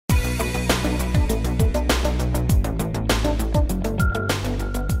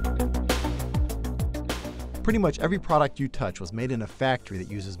Pretty much every product you touch was made in a factory that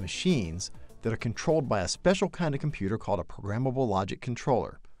uses machines that are controlled by a special kind of computer called a programmable logic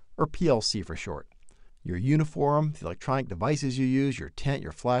controller, or PLC for short. Your uniform, the electronic devices you use, your tent,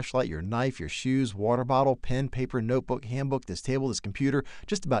 your flashlight, your knife, your shoes, water bottle, pen, paper, notebook, handbook, this table, this computer,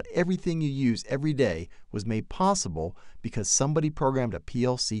 just about everything you use every day was made possible because somebody programmed a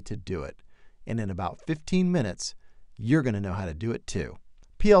PLC to do it. And in about 15 minutes, you're going to know how to do it too.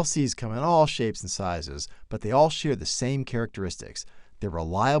 PLCs come in all shapes and sizes, but they all share the same characteristics. They're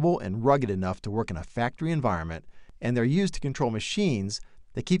reliable and rugged enough to work in a factory environment, and they're used to control machines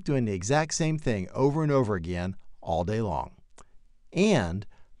that keep doing the exact same thing over and over again all day long. And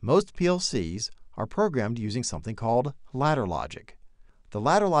most PLCs are programmed using something called ladder logic. The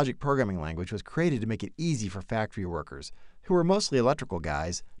ladder logic programming language was created to make it easy for factory workers, who are mostly electrical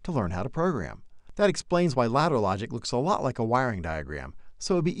guys, to learn how to program. That explains why ladder logic looks a lot like a wiring diagram,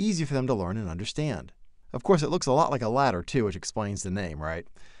 so it would be easy for them to learn and understand. Of course, it looks a lot like a ladder too, which explains the name, right?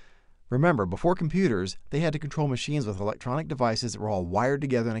 Remember, before computers, they had to control machines with electronic devices that were all wired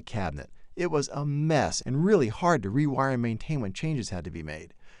together in a cabinet. It was a mess and really hard to rewire and maintain when changes had to be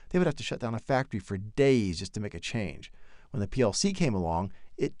made. They would have to shut down a factory for days just to make a change. When the PLC came along,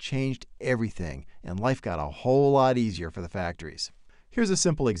 it changed everything, and life got a whole lot easier for the factories. Here's a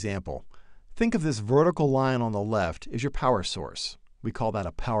simple example. Think of this vertical line on the left as your power source. We call that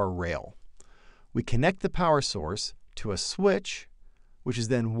a power rail. We connect the power source to a switch, which is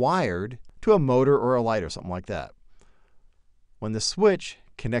then wired to a motor or a light or something like that. When the switch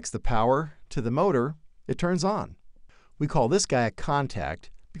connects the power to the motor, it turns on. We call this guy a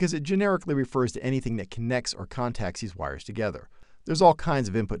contact because it generically refers to anything that connects or contacts these wires together. There's all kinds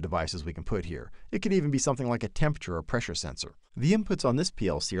of input devices we can put here. It could even be something like a temperature or pressure sensor. The inputs on this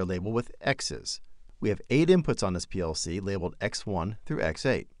PLC are labeled with X's. We have 8 inputs on this PLC labeled X1 through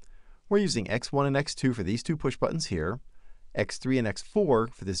X8. We're using X1 and X2 for these 2 push buttons here, X3 and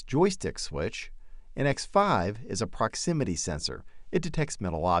X4 for this joystick switch, and X5 is a proximity sensor. It detects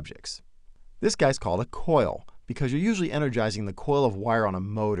metal objects. This guy's called a coil because you're usually energizing the coil of wire on a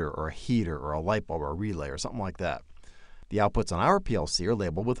motor or a heater or a light bulb or a relay or something like that. The outputs on our PLC are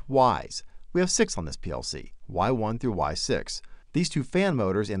labeled with Y's. We have 6 on this PLC, Y1 through Y6. These 2 fan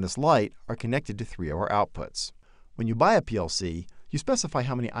motors and this light are connected to 3 of our outputs. When you buy a PLC, you specify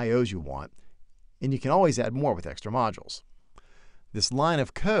how many I/Os you want, and you can always add more with extra modules. This line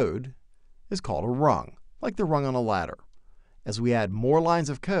of code is called a rung, like the rung on a ladder. As we add more lines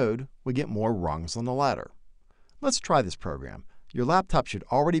of code, we get more rungs on the ladder. Let's try this program. Your laptop should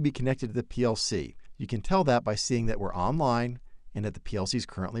already be connected to the PLC. You can tell that by seeing that we're online and that the PLC is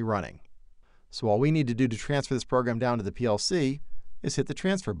currently running. So all we need to do to transfer this program down to the PLC is hit the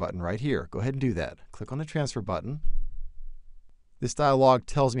transfer button right here. Go ahead and do that. Click on the transfer button. This dialog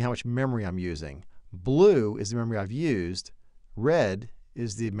tells me how much memory I'm using. Blue is the memory I've used. Red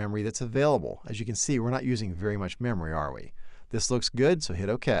is the memory that's available. As you can see, we're not using very much memory, are we? This looks good, so hit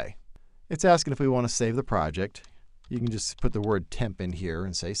OK. It's asking if we want to save the project. You can just put the word temp in here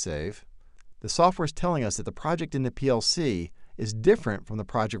and say save. The software is telling us that the project in the PLC is different from the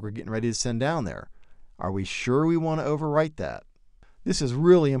project we're getting ready to send down there. Are we sure we want to overwrite that? This is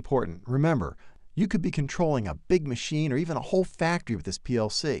really important. Remember, you could be controlling a big machine or even a whole factory with this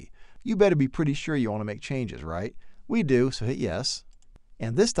PLC. You better be pretty sure you want to make changes, right? We do, so hit yes.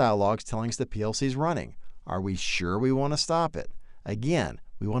 And this dialog is telling us the PLC is running. Are we sure we want to stop it? Again,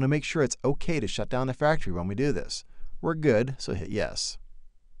 we want to make sure it's okay to shut down the factory when we do this. We're good, so hit yes.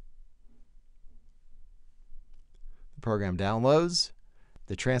 The program downloads.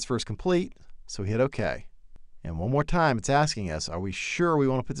 The transfer is complete, so hit OK. And one more time, it's asking us, are we sure we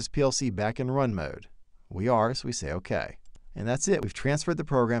want to put this PLC back in run mode? We are, so we say OK. And that's it. We've transferred the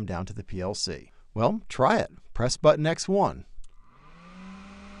program down to the PLC. Well, try it. Press button X1.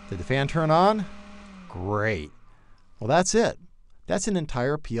 Did the fan turn on? Great. Well, that's it. That's an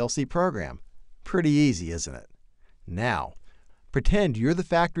entire PLC program. Pretty easy, isn't it? Now, pretend you're the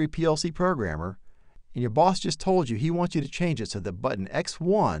factory PLC programmer, and your boss just told you he wants you to change it so that button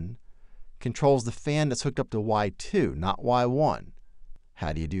X1 controls the fan that's hooked up to Y2, not Y1.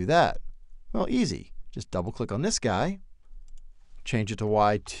 How do you do that? Well, easy. Just double-click on this guy, change it to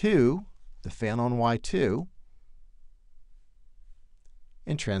Y2, the fan on Y2,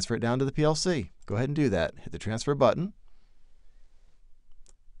 and transfer it down to the PLC. Go ahead and do that. Hit the transfer button.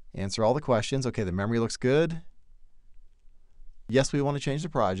 Answer all the questions. Okay, the memory looks good. Yes, we want to change the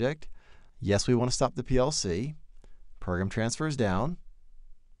project. Yes, we want to stop the PLC. Program transfer is down.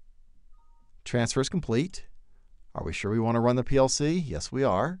 Transfer is complete. Are we sure we want to run the PLC? Yes, we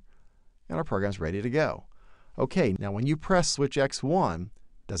are. And our program's ready to go. Okay, now when you press switch X1,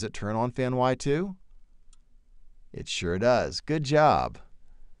 does it turn on fan Y2? It sure does. Good job.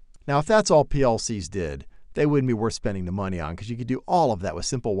 Now, if that's all PLCs did, they wouldn't be worth spending the money on because you could do all of that with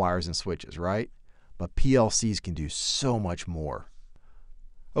simple wires and switches, right? But PLCs can do so much more.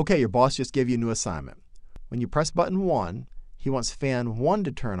 Okay, your boss just gave you a new assignment. When you press button 1, he wants fan 1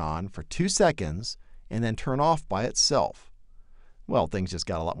 to turn on for 2 seconds and then turn off by itself. Well, things just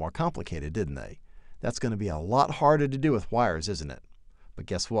got a lot more complicated, didn't they? That's going to be a lot harder to do with wires, isn't it? But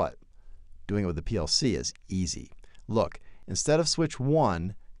guess what? Doing it with the PLC is easy. Look, instead of switch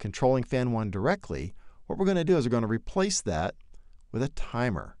 1 controlling fan 1 directly, what we're going to do is we're going to replace that with a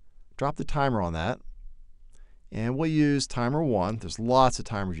timer. Drop the timer on that. And we'll use timer 1. There's lots of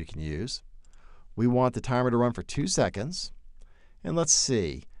timers you can use. We want the timer to run for 2 seconds. And let's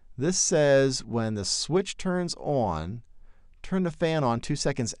see. This says when the switch turns on, turn the fan on 2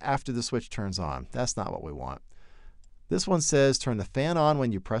 seconds after the switch turns on. That's not what we want. This one says turn the fan on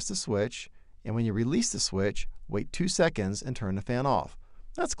when you press the switch, and when you release the switch, wait 2 seconds and turn the fan off.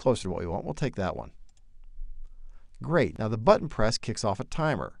 That's closer to what we want. We'll take that one. Great. Now the button press kicks off a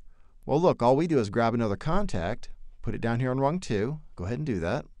timer. Well, look, all we do is grab another contact, put it down here on rung 2. Go ahead and do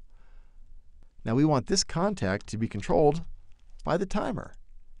that. Now we want this contact to be controlled by the timer.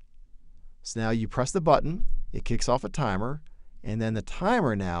 So now you press the button, it kicks off a timer, and then the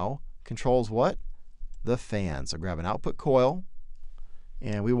timer now controls what? The fan. So grab an output coil,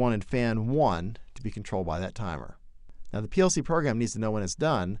 and we wanted fan 1 to be controlled by that timer. Now the PLC program needs to know when it's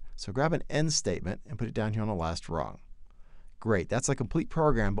done, so grab an end statement and put it down here on the last rung. Great, that's a complete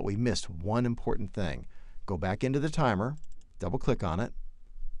program, but we missed one important thing. Go back into the timer, double click on it,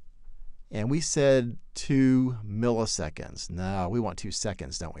 and we said 2 milliseconds. No, we want 2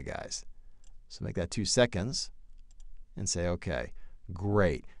 seconds, don't we, guys? So make that 2 seconds and say OK.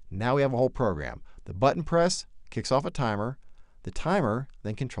 Great. Now we have a whole program. The button press kicks off a timer. The timer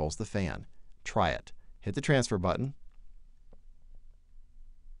then controls the fan. Try it. Hit the transfer button.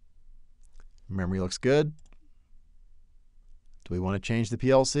 Memory looks good. Do we want to change the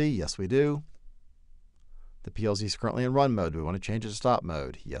PLC? Yes, we do. The PLC is currently in run mode. Do we want to change it to stop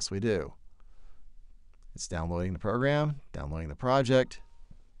mode? Yes, we do. It's downloading the program, downloading the project.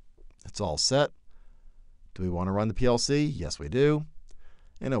 It's all set. Do we want to run the PLC? Yes, we do.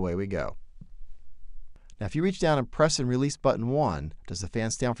 And away we go. Now, if you reach down and press and release button 1, does the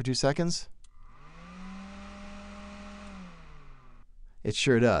fan stay on for 2 seconds? It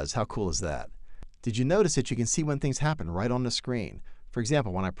sure does. How cool is that? Did you notice that you can see when things happen right on the screen? For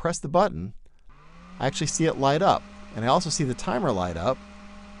example, when I press the button, I actually see it light up. And I also see the timer light up.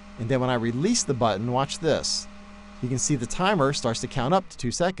 And then when I release the button, watch this. You can see the timer starts to count up to 2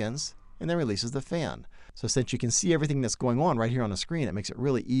 seconds and then releases the fan. So since you can see everything that's going on right here on the screen, it makes it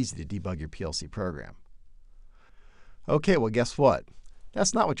really easy to debug your PLC program. Okay, well, guess what?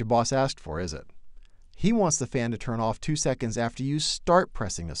 That's not what your boss asked for, is it? He wants the fan to turn off 2 seconds after you start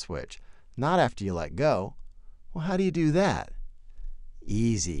pressing the switch, not after you let go. Well, how do you do that?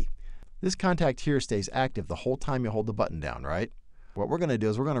 Easy. This contact here stays active the whole time you hold the button down, right? What we're going to do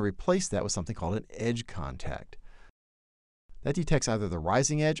is we're going to replace that with something called an edge contact. That detects either the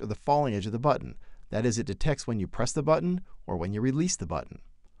rising edge or the falling edge of the button. That is, it detects when you press the button or when you release the button.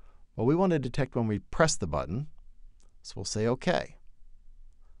 Well, we want to detect when we press the button, so we'll say OK.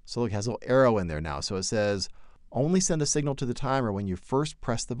 So look, it has a little arrow in there now. So it says, only send a signal to the timer when you first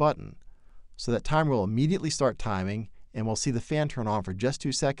press the button. So that timer will immediately start timing, and we'll see the fan turn on for just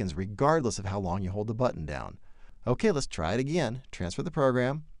 2 seconds, regardless of how long you hold the button down. OK, let's try it again. Transfer the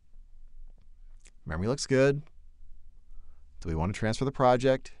program. Memory looks good. Do we want to transfer the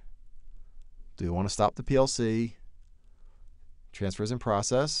project? Do we want to stop the PLC? Transfer is in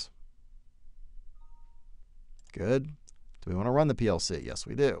process. Good. Do we want to run the PLC? Yes,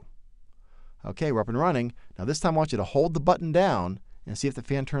 we do. OK, we're up and running. Now this time I want you to hold the button down and see if the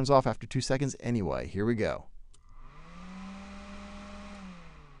fan turns off after 2 seconds anyway. Here we go.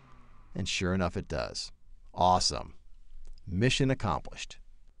 And sure enough, it does. Awesome. Mission accomplished.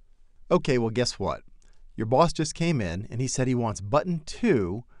 OK, well, guess what? Your boss just came in and he said he wants button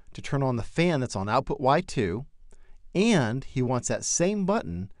 2 to turn on the fan that's on output Y2, and he wants that same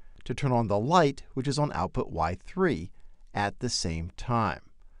button to turn on the light which is on output Y3 at the same time.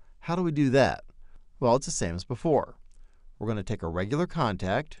 How do we do that? Well, it's the same as before. We're going to take a regular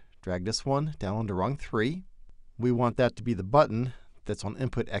contact, drag this one down onto rung 3. We want that to be the button that's on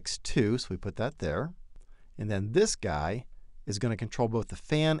input X2, so we put that there. And then this guy is going to control both the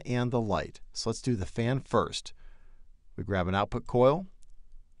fan and the light. So let's do the fan first. We grab an output coil,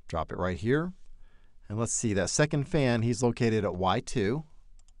 drop it right here, and let's see, that second fan, he's located at Y2,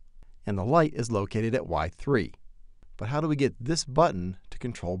 and the light is located at Y3. But how do we get this button to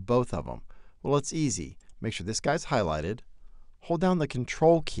control both of them? Well, it's easy. make sure this guy's highlighted, hold down the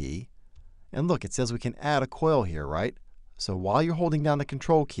Control key, and look, it says we can add a coil here, right? So while you're holding down the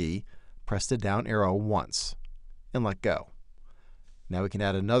Control key, press the down arrow once and let go. Now we can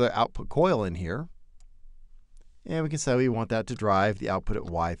add another output coil in here, and we can say we want that to drive the output at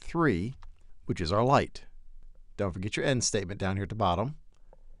Y3, which is our light. Don't forget your end statement down here at the bottom.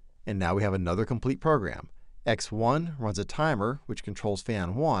 And now we have another complete program. X1 runs a timer which controls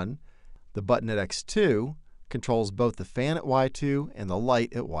fan 1. The button at X2 controls both the fan at Y2 and the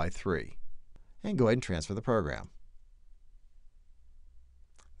light at Y3. And go ahead and transfer the program.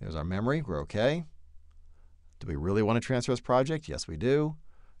 There's our memory. We're OK. Do we really want to transfer this project? Yes, we do.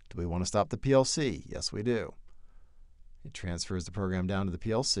 Do we want to stop the PLC? Yes, we do. It transfers the program down to the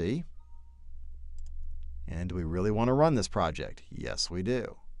PLC. And do we really want to run this project? Yes, we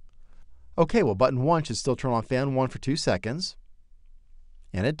do. OK, well, button 1 should still turn on fan 1 for 2 seconds.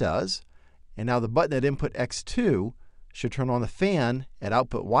 And it does. And now the button at input X2 should turn on the fan at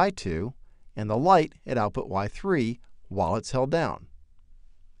output Y2 and the light at output Y3 while it's held down.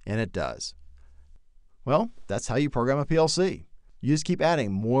 And it does. Well, that's how you program a PLC. You just keep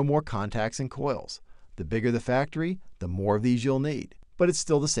adding more and more contacts and coils. The bigger the factory, the more of these you'll need. But it's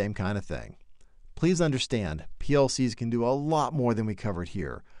still the same kind of thing. Please understand, PLCs can do a lot more than we covered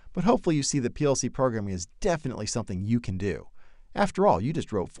here, but hopefully you see that PLC programming is definitely something you can do. After all, you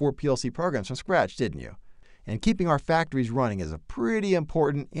just wrote 4 PLC programs from scratch, didn't you? And keeping our factories running is a pretty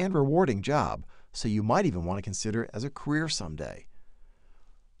important and rewarding job, so you might even want to consider it as a career someday.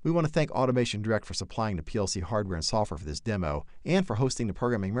 We want to thank Automation Direct for supplying the PLC hardware and software for this demo and for hosting the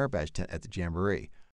Programming Merit Badge tent at the Jamboree.